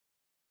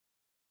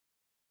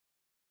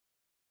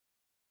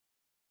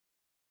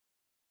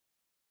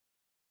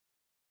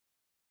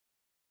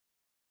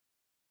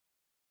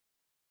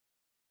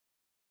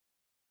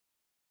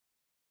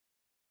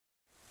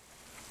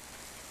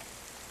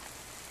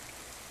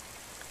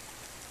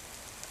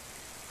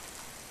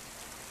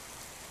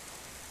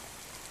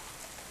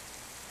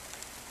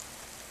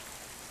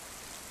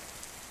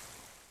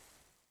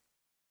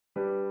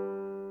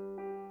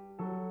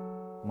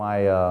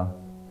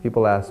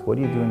People ask, what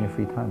do you do in your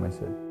free time? I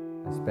said,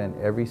 I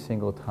spend every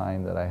single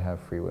time that I have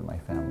free with my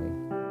family.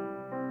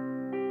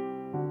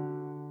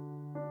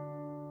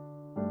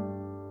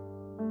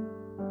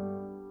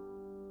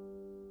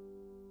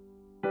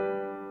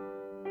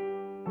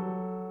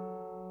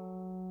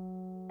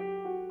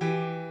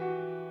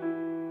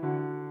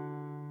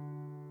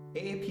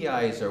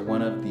 AAPIs are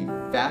one of the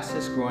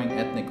fastest growing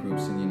ethnic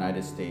groups in the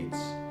United States,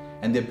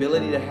 and the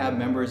ability to have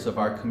members of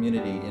our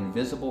community in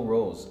visible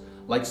roles,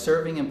 like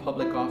serving in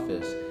public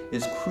office,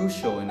 is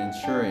crucial in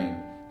ensuring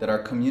that our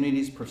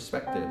community's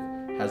perspective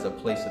has a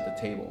place at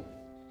the table.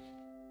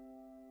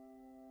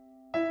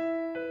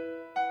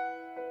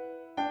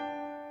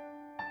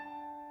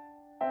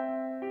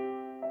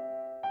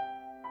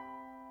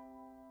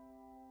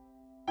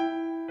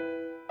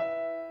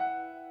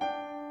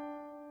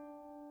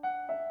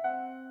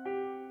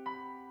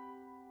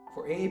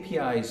 For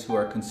AAPIs who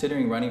are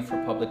considering running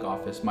for public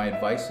office, my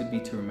advice would be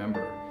to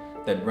remember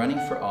that running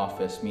for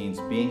office means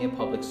being a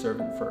public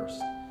servant first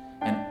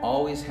and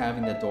always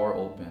having the door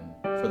open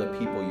for the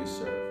people you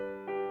serve.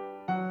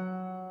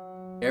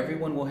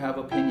 Everyone will have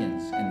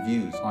opinions and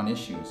views on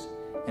issues,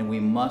 and we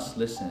must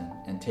listen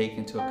and take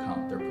into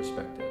account their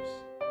perspectives.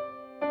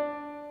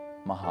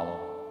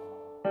 Mahalo.